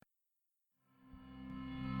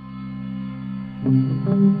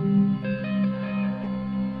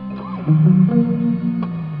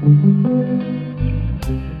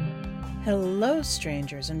Hello,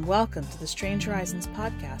 strangers, and welcome to the Strange Horizons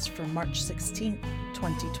podcast for March 16th,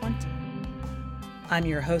 2020. I'm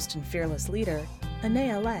your host and fearless leader,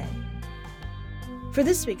 Anaea Lay. For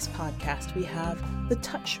this week's podcast, we have The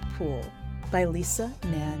Touch Pool by Lisa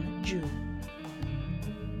Nan Joo.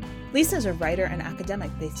 Lisa is a writer and academic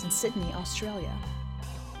based in Sydney, Australia.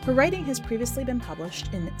 Her writing has previously been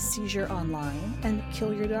published in Seizure Online and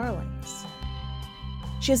Kill Your Darlings.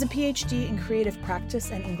 She has a PhD in creative practice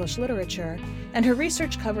and English literature, and her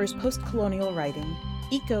research covers post-colonial writing,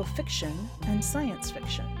 eco-fiction, and science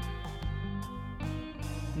fiction.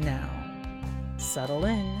 Now, settle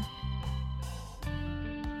in.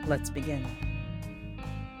 Let's begin.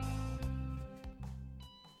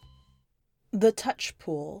 The Touch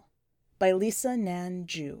Pool by Lisa Nan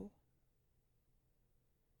Joo.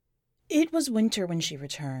 It was winter when she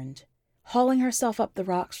returned, hauling herself up the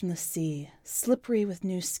rocks from the sea, slippery with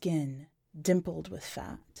new skin, dimpled with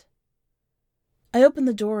fat. I opened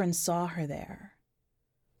the door and saw her there.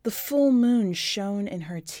 The full moon shone in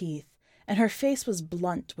her teeth, and her face was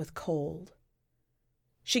blunt with cold.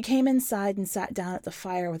 She came inside and sat down at the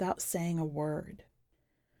fire without saying a word.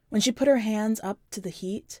 When she put her hands up to the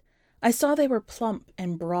heat, I saw they were plump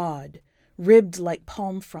and broad, ribbed like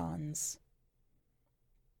palm fronds.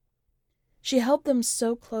 She held them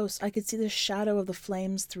so close I could see the shadow of the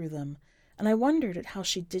flames through them, and I wondered at how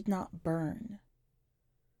she did not burn.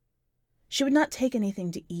 She would not take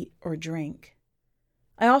anything to eat or drink.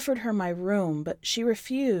 I offered her my room, but she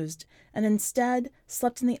refused, and instead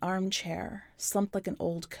slept in the armchair, slumped like an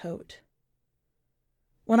old coat.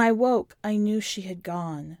 When I woke, I knew she had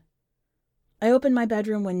gone. I opened my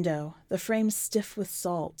bedroom window, the frame stiff with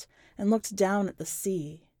salt, and looked down at the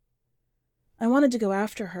sea. I wanted to go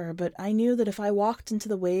after her, but I knew that if I walked into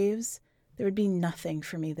the waves, there would be nothing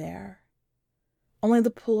for me there. Only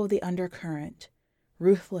the pull of the undercurrent,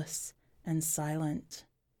 ruthless and silent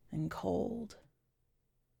and cold.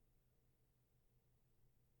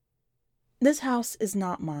 This house is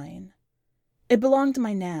not mine. It belonged to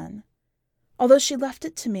my Nan. Although she left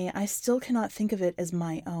it to me, I still cannot think of it as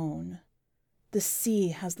my own. The sea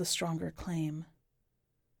has the stronger claim.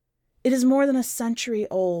 It is more than a century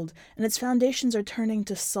old, and its foundations are turning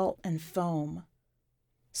to salt and foam.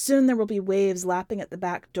 Soon there will be waves lapping at the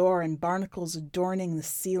back door and barnacles adorning the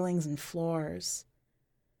ceilings and floors.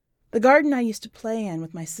 The garden I used to play in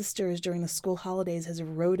with my sisters during the school holidays has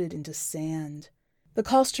eroded into sand. The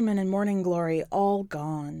Colsterman and Morning Glory all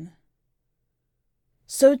gone.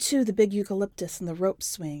 So too the big eucalyptus and the rope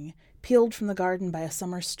swing, peeled from the garden by a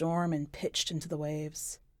summer storm and pitched into the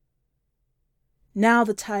waves. Now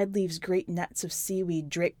the tide leaves great nets of seaweed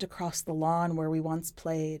draped across the lawn where we once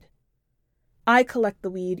played. I collect the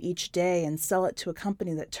weed each day and sell it to a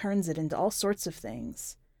company that turns it into all sorts of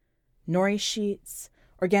things. Nori sheets,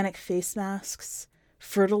 organic face masks,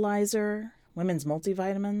 fertilizer, women's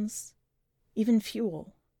multivitamins, even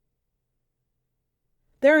fuel.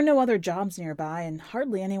 There are no other jobs nearby and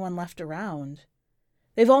hardly anyone left around.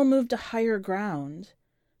 They've all moved to higher ground.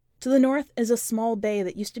 To the north is a small bay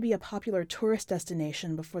that used to be a popular tourist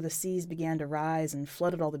destination before the seas began to rise and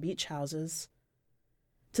flooded all the beach houses.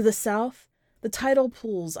 To the south, the tidal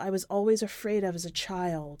pools I was always afraid of as a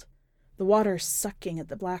child, the water sucking at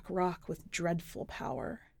the black rock with dreadful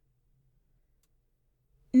power.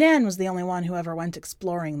 Nan was the only one who ever went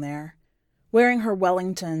exploring there, wearing her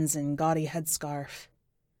Wellingtons and gaudy headscarf.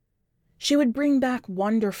 She would bring back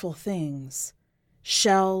wonderful things,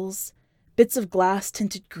 shells, bits of glass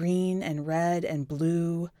tinted green and red and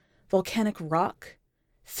blue, volcanic rock,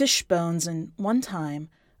 fish bones, and, one time,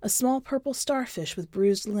 a small purple starfish with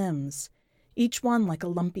bruised limbs, each one like a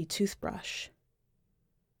lumpy toothbrush.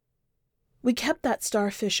 We kept that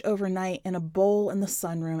starfish overnight in a bowl in the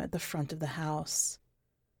sunroom at the front of the house.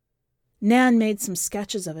 Nan made some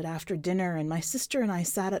sketches of it after dinner, and my sister and I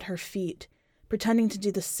sat at her feet, pretending to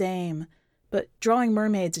do the same, but drawing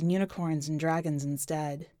mermaids and unicorns and dragons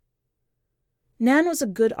instead. Nan was a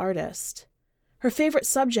good artist. Her favorite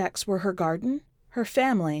subjects were her garden, her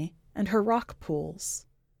family, and her rock pools.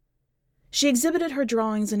 She exhibited her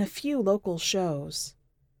drawings in a few local shows.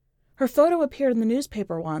 Her photo appeared in the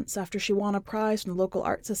newspaper once after she won a prize from the local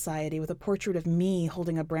art society with a portrait of me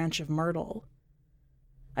holding a branch of myrtle.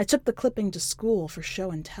 I took the clipping to school for show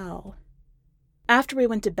and tell. After we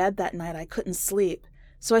went to bed that night, I couldn't sleep,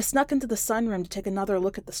 so I snuck into the sunroom to take another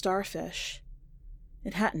look at the starfish.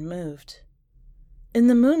 It hadn't moved. In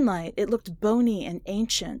the moonlight, it looked bony and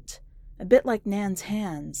ancient, a bit like Nan's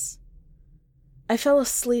hands. I fell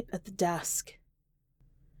asleep at the desk.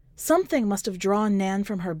 Something must have drawn Nan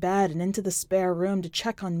from her bed and into the spare room to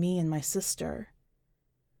check on me and my sister.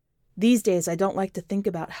 These days, I don't like to think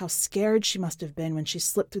about how scared she must have been when she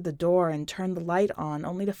slipped through the door and turned the light on,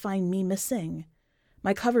 only to find me missing,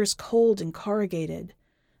 my covers cold and corrugated,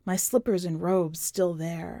 my slippers and robes still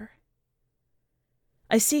there.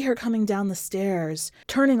 I see her coming down the stairs,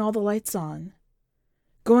 turning all the lights on,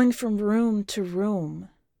 going from room to room.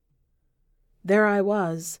 There I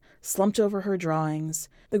was, slumped over her drawings,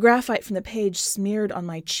 the graphite from the page smeared on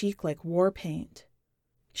my cheek like war paint.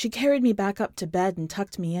 She carried me back up to bed and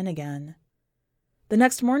tucked me in again. The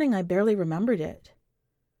next morning I barely remembered it.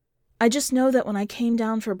 I just know that when I came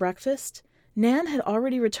down for breakfast, Nan had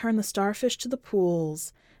already returned the starfish to the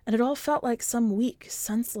pools, and it all felt like some weak,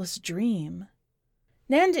 senseless dream.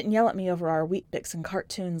 Nan didn't yell at me over our Weet-Bix and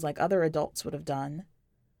cartoons like other adults would have done.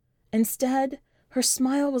 Instead, her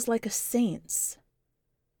smile was like a saint's.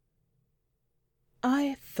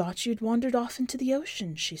 "I thought you'd wandered off into the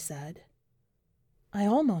ocean," she said. I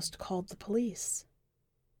almost called the police.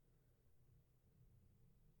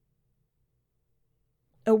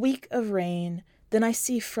 A week of rain, then I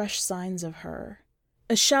see fresh signs of her.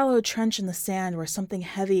 A shallow trench in the sand where something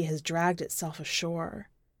heavy has dragged itself ashore.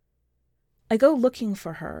 I go looking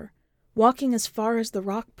for her, walking as far as the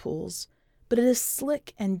rock pools, but it is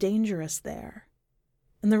slick and dangerous there,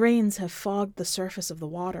 and the rains have fogged the surface of the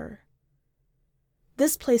water.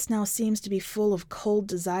 This place now seems to be full of cold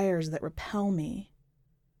desires that repel me.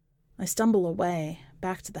 I stumble away,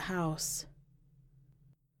 back to the house.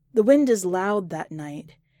 The wind is loud that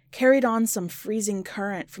night, carried on some freezing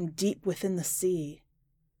current from deep within the sea.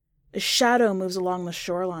 A shadow moves along the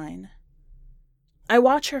shoreline. I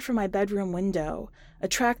watch her from my bedroom window, a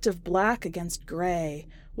tract of black against gray,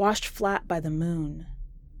 washed flat by the moon.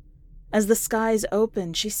 As the skies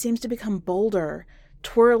open, she seems to become bolder,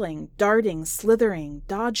 twirling, darting, slithering,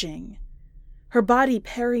 dodging, her body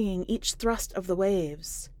parrying each thrust of the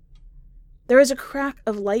waves. There is a crack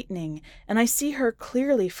of lightning, and I see her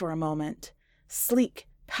clearly for a moment, sleek,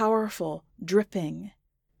 powerful, dripping.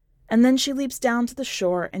 And then she leaps down to the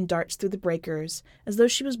shore and darts through the breakers as though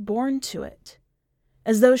she was born to it,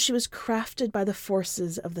 as though she was crafted by the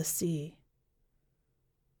forces of the sea.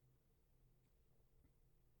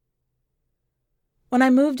 When I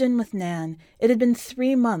moved in with Nan, it had been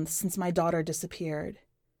 3 months since my daughter disappeared.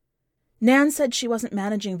 Nan said she wasn't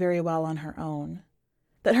managing very well on her own,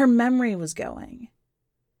 that her memory was going.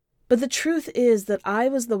 But the truth is that I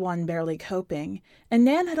was the one barely coping, and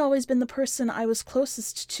Nan had always been the person I was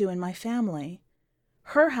closest to in my family.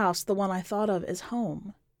 Her house, the one I thought of as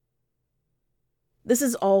home. This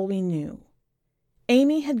is all we knew.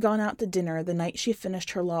 Amy had gone out to dinner the night she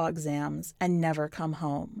finished her law exams and never come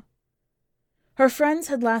home. Her friends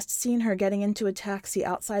had last seen her getting into a taxi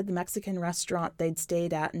outside the Mexican restaurant they'd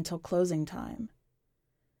stayed at until closing time.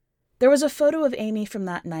 There was a photo of Amy from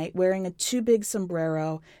that night wearing a too-big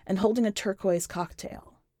sombrero and holding a turquoise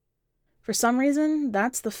cocktail. For some reason,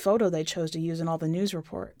 that's the photo they chose to use in all the news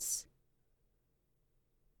reports.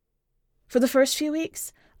 For the first few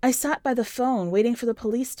weeks, I sat by the phone waiting for the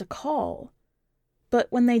police to call. But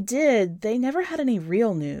when they did, they never had any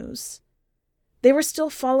real news. They were still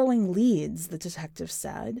following leads, the detective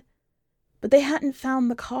said, but they hadn't found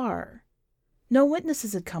the car. No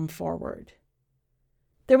witnesses had come forward.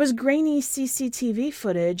 There was grainy CCTV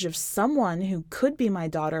footage of someone who could be my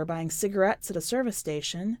daughter buying cigarettes at a service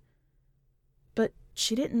station. But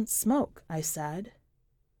she didn't smoke, I said.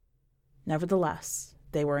 Nevertheless,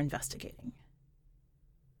 they were investigating.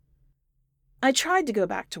 I tried to go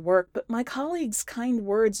back to work, but my colleagues' kind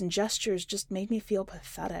words and gestures just made me feel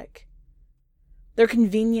pathetic. Their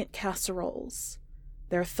convenient casseroles,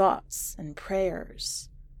 their thoughts and prayers,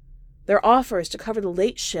 their offers to cover the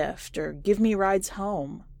late shift or give me rides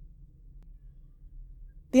home.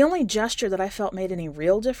 The only gesture that I felt made any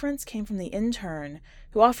real difference came from the intern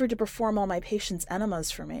who offered to perform all my patients'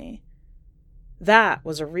 enemas for me. That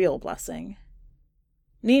was a real blessing.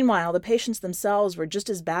 Meanwhile, the patients themselves were just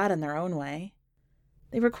as bad in their own way.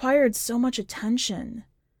 They required so much attention.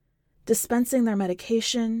 Dispensing their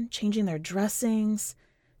medication, changing their dressings,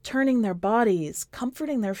 turning their bodies,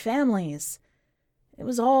 comforting their families. It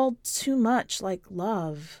was all too much like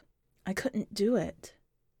love. I couldn't do it.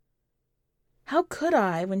 How could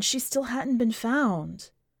I when she still hadn't been found?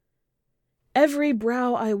 Every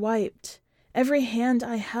brow I wiped, every hand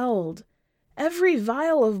I held, every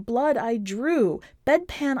vial of blood I drew,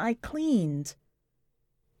 bedpan I cleaned.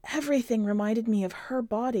 Everything reminded me of her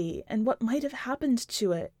body and what might have happened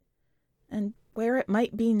to it, and where it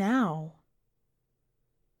might be now.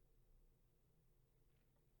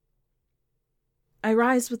 I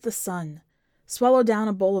rise with the sun, swallow down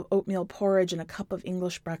a bowl of oatmeal porridge and a cup of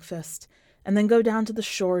English breakfast, and then go down to the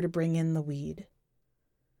shore to bring in the weed.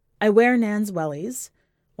 I wear Nan's wellies,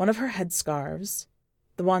 one of her headscarves,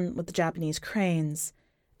 the one with the Japanese cranes,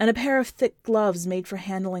 and a pair of thick gloves made for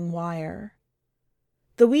handling wire.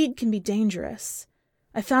 The weed can be dangerous.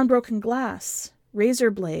 I found broken glass,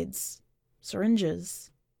 razor blades, syringes.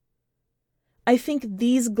 I think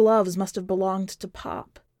these gloves must have belonged to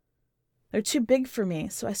Pop. They're too big for me,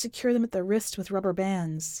 so I secure them at the wrist with rubber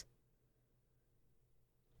bands.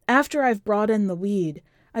 After I've brought in the weed,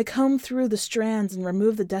 I comb through the strands and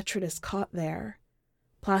remove the detritus caught there.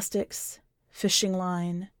 Plastics, fishing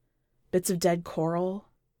line, bits of dead coral.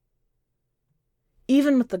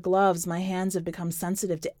 Even with the gloves, my hands have become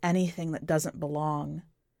sensitive to anything that doesn't belong.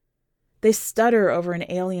 They stutter over an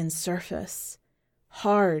alien surface,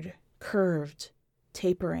 hard, curved,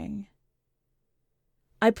 tapering.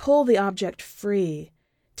 I pull the object free,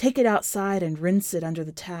 take it outside and rinse it under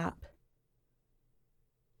the tap.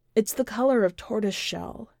 It's the color of tortoise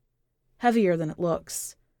shell, heavier than it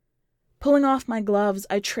looks. Pulling off my gloves,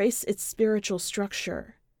 I trace its spiritual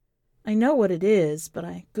structure. I know what it is, but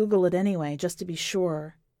I Google it anyway, just to be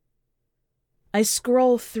sure. I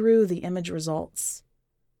scroll through the image results.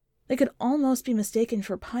 They could almost be mistaken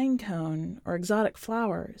for pine cone or exotic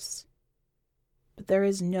flowers. But there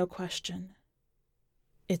is no question.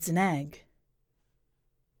 It's an egg.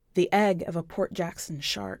 The egg of a Port Jackson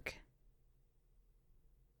shark.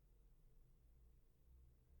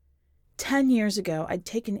 10 years ago, I'd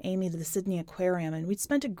taken Amy to the Sydney Aquarium, and we'd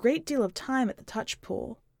spent a great deal of time at the touch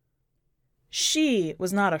pool. She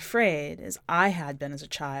was not afraid, as I had been as a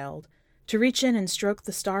child, to reach in and stroke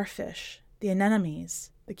the starfish, the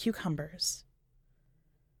anemones, the cucumbers.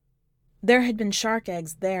 There had been shark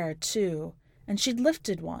eggs there, too, and she'd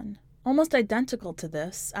lifted one, almost identical to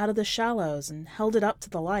this, out of the shallows and held it up to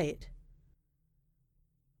the light.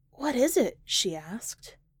 "What is it?" she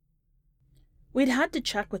asked. We'd had to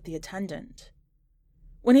check with the attendant.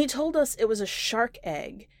 When he told us it was a shark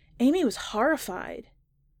egg, Amy was horrified.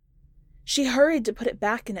 She hurried to put it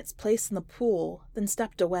back in its place in the pool, then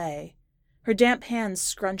stepped away, her damp hands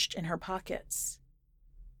scrunched in her pockets.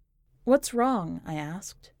 "What's wrong?" I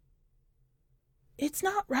asked. "It's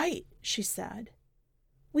not right," she said.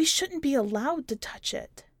 "We shouldn't be allowed to touch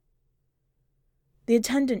it." The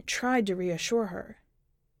attendant tried to reassure her.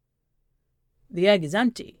 "The egg is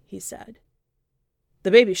empty," he said.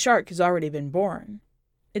 "The baby shark has already been born.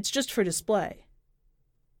 It's just for display."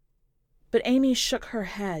 But Amy shook her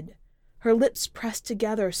head, her lips pressed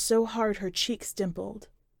together so hard her cheeks dimpled.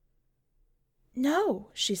 "No,"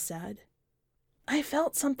 she said. "I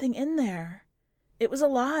felt something in there. It was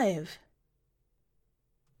alive."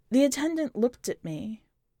 The attendant looked at me.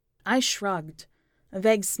 I shrugged, a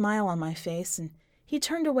vague smile on my face, and he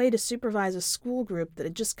turned away to supervise a school group that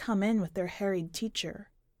had just come in with their harried teacher.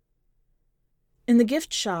 In the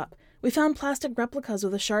gift shop, we found plastic replicas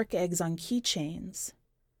of the shark eggs on keychains.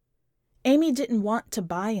 Amy didn't want to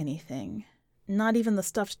buy anything, not even the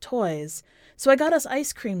stuffed toys, so I got us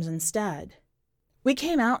ice creams instead. We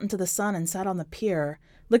came out into the sun and sat on the pier,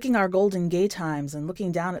 licking our golden gay times and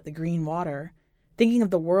looking down at the green water, thinking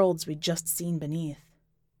of the worlds we'd just seen beneath.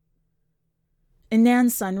 In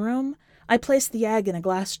Nan's sunroom, I placed the egg in a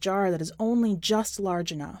glass jar that is only just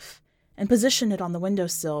large enough, and positioned it on the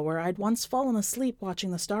windowsill where I'd once fallen asleep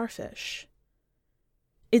watching the starfish.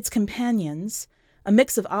 Its companions, a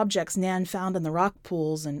mix of objects Nan found in the rock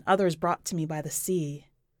pools and others brought to me by the sea.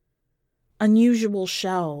 Unusual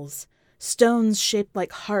shells, stones shaped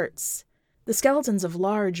like hearts, the skeletons of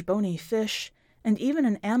large bony fish, and even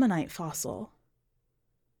an ammonite fossil.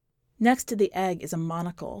 Next to the egg is a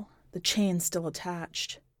monocle, the chain still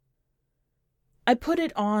attached. I put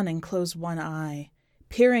it on and closed one eye,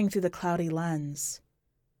 peering through the cloudy lens.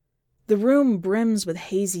 The room brims with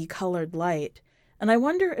hazy colored light, and I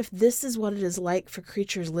wonder if this is what it is like for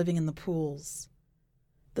creatures living in the pools.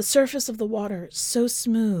 The surface of the water so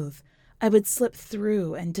smooth, I would slip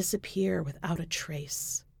through and disappear without a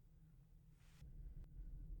trace.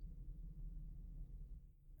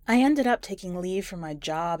 I ended up taking leave from my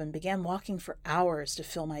job and began walking for hours to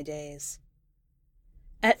fill my days.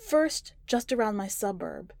 At first, just around my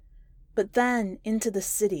suburb, but then into the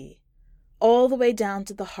city, all the way down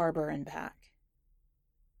to the harbor and back.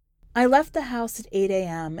 I left the house at 8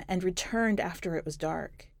 a.m. and returned after it was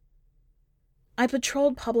dark. I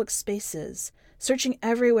patrolled public spaces, searching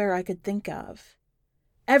everywhere I could think of.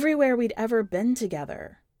 Everywhere we'd ever been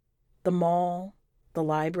together. The mall, the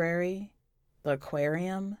library, the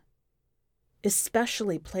aquarium.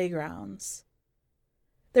 Especially playgrounds.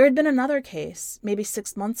 There had been another case, maybe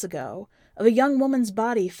 6 months ago, of a young woman's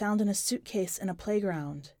body found in a suitcase in a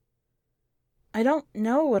playground. I don't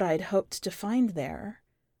know what I'd hoped to find there,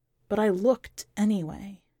 but I looked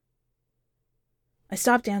anyway. I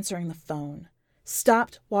stopped answering the phone,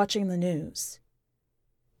 stopped watching the news.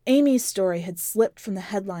 Amy's story had slipped from the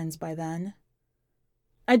headlines by then.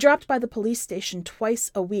 I dropped by the police station twice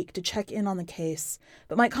a week to check in on the case,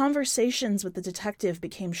 but my conversations with the detective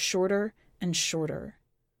became shorter and shorter.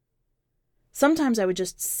 Sometimes I would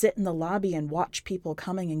just sit in the lobby and watch people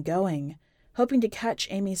coming and going, hoping to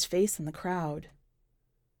catch Amy's face in the crowd.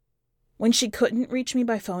 When she couldn't reach me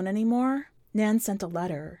by phone anymore, Nan sent a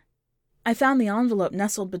letter. I found the envelope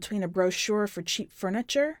nestled between a brochure for cheap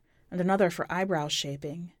furniture and another for eyebrow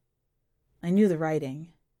shaping. I knew the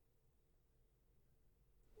writing.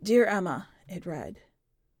 "Dear Emma," it read,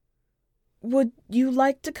 "would you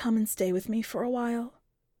like to come and stay with me for a while?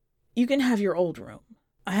 You can have your old room.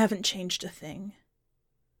 I haven't changed a thing."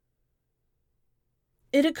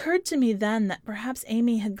 It occurred to me then that perhaps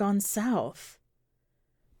Amy had gone south.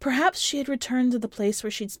 Perhaps she had returned to the place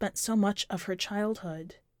where she'd spent so much of her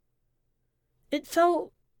childhood. It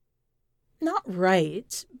felt not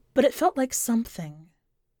right, but it felt like something.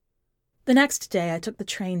 The next day I took the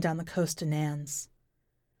train down the coast to Nan's.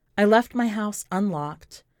 I left my house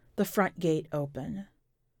unlocked, the front gate open.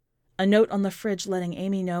 A note on the fridge letting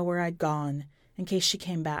Amy know where I'd gone in case she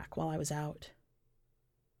came back while I was out.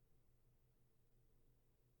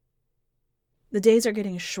 The days are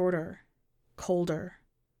getting shorter, colder.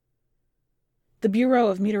 The Bureau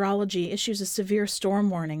of Meteorology issues a severe storm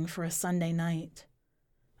warning for a Sunday night.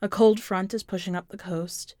 A cold front is pushing up the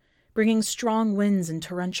coast, bringing strong winds and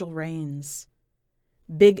torrential rains.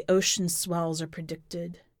 Big ocean swells are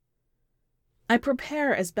predicted. I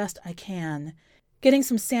prepare as best I can, getting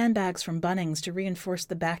some sandbags from Bunnings to reinforce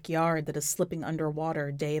the backyard that is slipping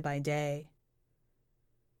underwater day by day.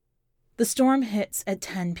 The storm hits at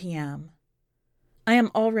 10 p.m. I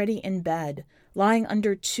am already in bed, lying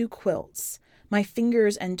under 2 quilts, my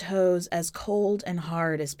fingers and toes as cold and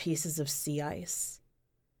hard as pieces of sea ice.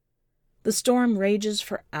 The storm rages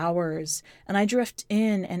for hours, and I drift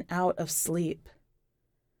in and out of sleep.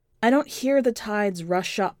 I don't hear the tides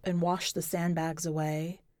rush up and wash the sandbags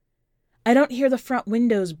away. I don't hear the front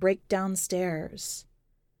windows break downstairs.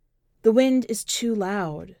 The wind is too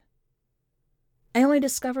loud. I only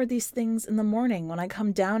discover these things in the morning when I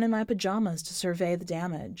come down in my pajamas to survey the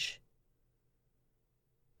damage.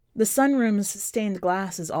 The sunroom's stained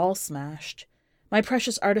glass is all smashed, my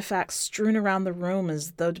precious artifacts strewn around the room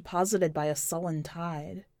as though deposited by a sullen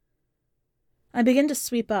tide. I begin to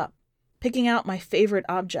sweep up, picking out my favorite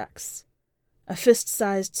objects. A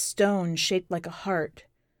fist-sized stone shaped like a heart,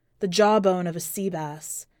 the jawbone of a sea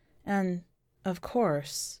bass, and, of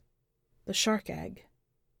course, the shark egg.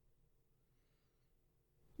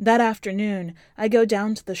 That afternoon, I go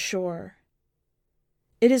down to the shore.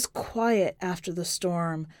 It is quiet after the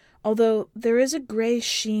storm, although there is a gray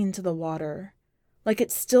sheen to the water, like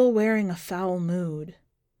it's still wearing a foul mood.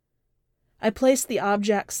 I place the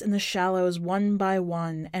objects in the shallows one by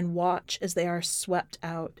one and watch as they are swept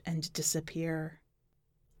out and disappear.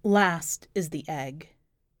 Last is the egg.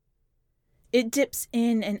 It dips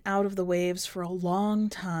in and out of the waves for a long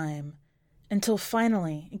time, until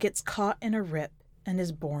finally it gets caught in a rip and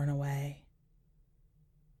is borne away.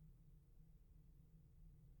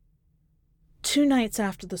 2 nights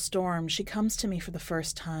after the storm, she comes to me for the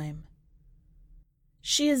first time.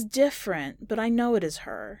 She is different, but I know it is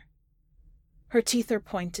her. Her teeth are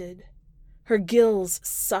pointed. Her gills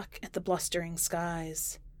suck at the blustering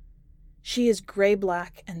skies. She is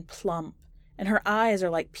gray-black and plump, and her eyes are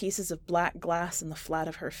like pieces of black glass in the flat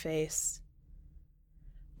of her face.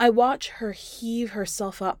 I watch her heave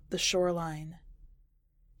herself up the shoreline.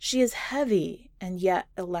 She is heavy and yet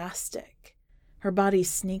elastic, her body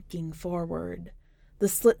sneaking forward, the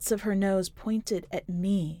slits of her nose pointed at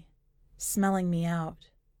me, smelling me out.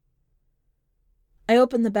 I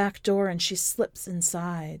open the back door and she slips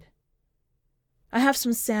inside. I have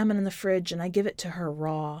some salmon in the fridge and I give it to her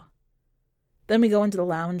raw. Then we go into the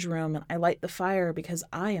lounge room and I light the fire because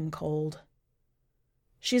I am cold.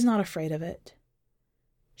 She's not afraid of it.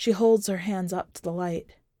 She holds her hands up to the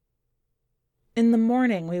light. In the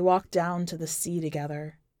morning, we walk down to the sea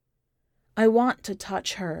together. I want to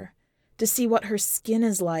touch her, to see what her skin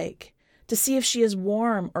is like, to see if she is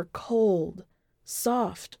warm or cold,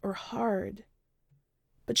 soft or hard.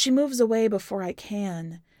 But she moves away before I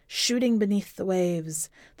can, shooting beneath the waves,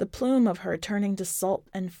 the plume of her turning to salt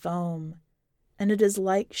and foam, and it is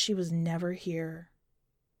like she was never here.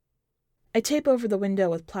 I tape over the window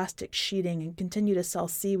with plastic sheeting and continue to sell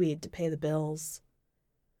seaweed to pay the bills.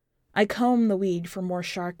 I comb the weed for more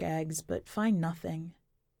shark eggs, but find nothing.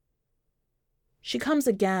 She comes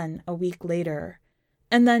again a week later,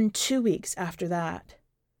 and then 2 weeks after that.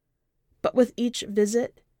 But with each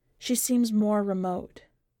visit, she seems more remote.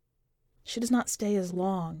 She does not stay as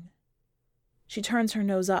long. She turns her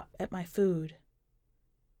nose up at my food.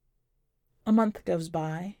 A month goes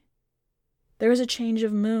by. There is a change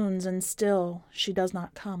of moons, and still she does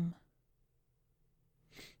not come.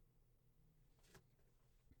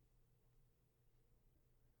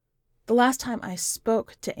 The last time I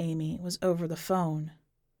spoke to Amy was over the phone.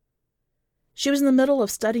 She was in the middle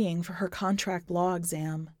of studying for her contract law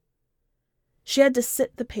exam. She had to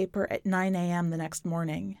sit the paper at 9 a.m. the next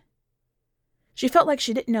morning. She felt like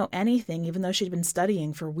she didn't know anything, even though she'd been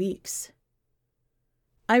studying for weeks.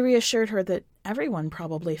 I reassured her that everyone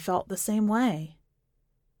probably felt the same way.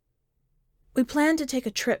 We planned to take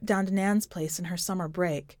a trip down to Nan's place in her summer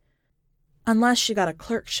break, unless she got a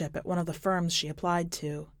clerkship at one of the firms she applied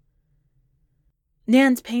to.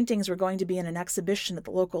 Nan's paintings were going to be in an exhibition at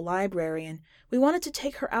the local library, and we wanted to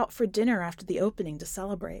take her out for dinner after the opening to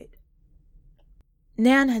celebrate.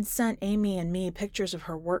 Nan had sent Amy and me pictures of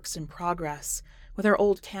her works in progress with her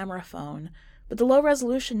old camera phone, but the low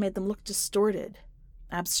resolution made them look distorted,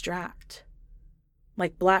 abstract,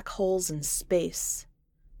 like black holes in space,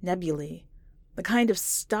 nebulae, the kind of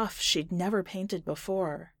stuff she'd never painted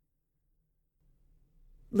before.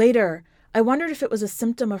 Later, I wondered if it was a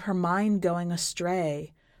symptom of her mind going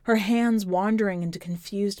astray, her hands wandering into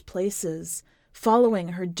confused places,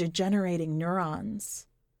 following her degenerating neurons.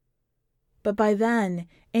 But by then,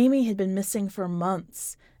 Amy had been missing for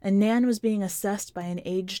months, and Nan was being assessed by an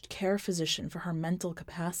aged care physician for her mental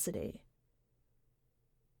capacity.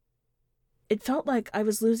 It felt like I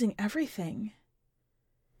was losing everything.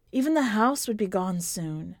 Even the house would be gone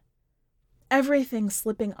soon. Everything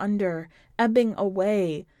slipping under, ebbing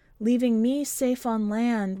away, leaving me safe on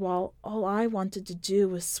land while all I wanted to do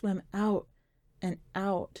was swim out and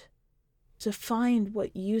out to find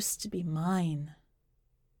what used to be mine.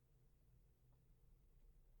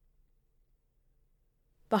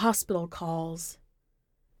 The hospital calls.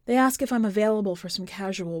 They ask if I'm available for some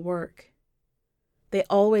casual work. They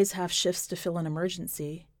always have shifts to fill an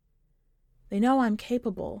emergency. They know I'm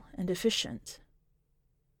capable and efficient.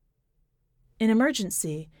 In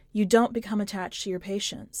emergency, you don't become attached to your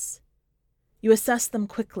patients. You assess them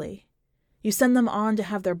quickly. You send them on to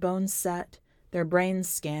have their bones set, their brains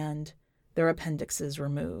scanned, their appendixes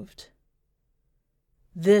removed.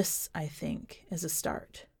 This, I think, is a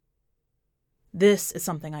start. This is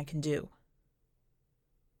something I can do.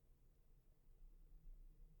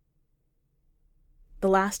 The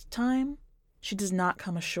last time, she does not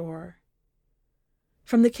come ashore.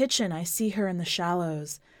 From the kitchen, I see her in the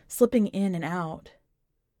shallows, slipping in and out.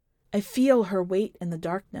 I feel her weight in the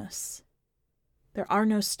darkness. There are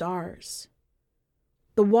no stars.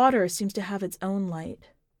 The water seems to have its own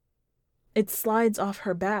light. It slides off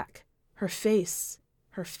her back, her face,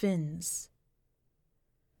 her fins.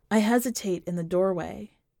 I hesitate in the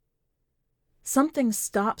doorway. Something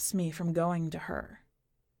stops me from going to her.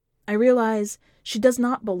 I realize she does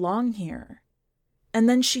not belong here. And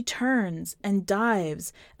then she turns and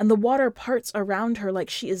dives, and the water parts around her like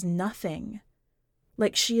she is nothing,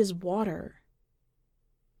 like she is water.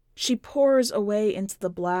 She pours away into the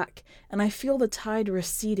black, and I feel the tide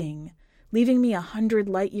receding, leaving me 100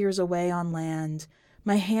 light years away on land,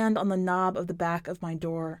 my hand on the knob of the back of my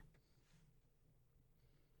door.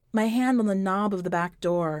 My hand on the knob of the back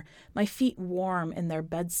door, my feet warm in their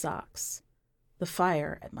bed socks, the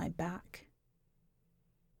fire at my back.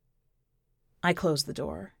 I close the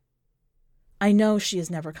door. I know she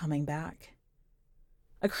is never coming back.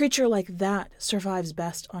 A creature like that survives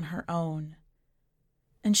best on her own.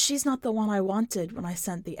 And she's not the one I wanted when I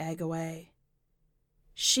sent the egg away.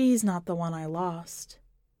 She's not the one I lost.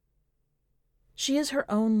 She is her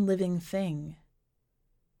own living thing.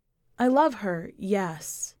 I love her,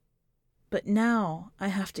 yes, but now I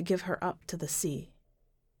have to give her up to the sea.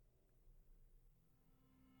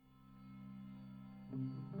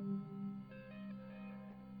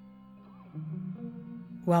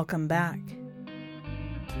 Welcome back.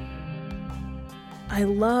 I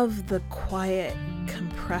love the quiet,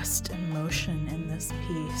 compressed emotion in this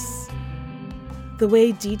piece. The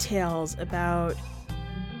way details about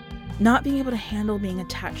not being able to handle being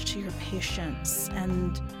attached to your patients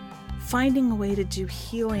and finding a way to do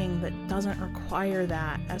healing that doesn't require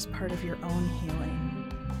that as part of your own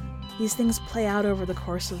healing. These things play out over the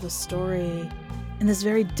course of the story in this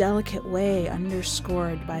very delicate way,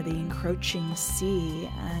 underscored by the encroaching sea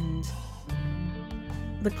and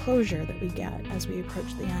the closure that we get as we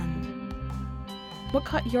approach the end. What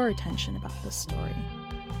caught your attention about this story?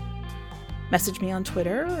 Message me on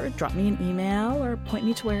Twitter, or drop me an email, or point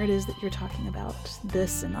me to where it is that you're talking about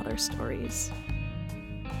this and other stories.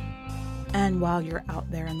 And while you're out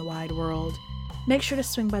there in the wide world, make sure to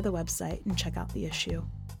swing by the website and check out the issue.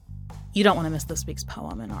 You don't want to miss this week's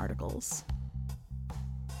poem and articles.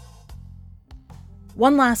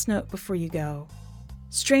 One last note before you go.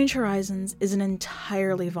 Strange Horizons is an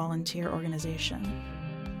entirely volunteer organization,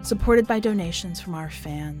 supported by donations from our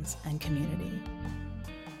fans and community.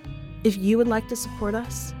 If you would like to support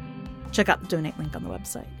us, check out the donate link on the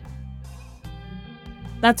website.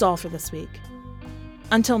 That's all for this week.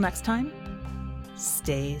 Until next time,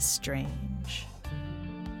 stay strange.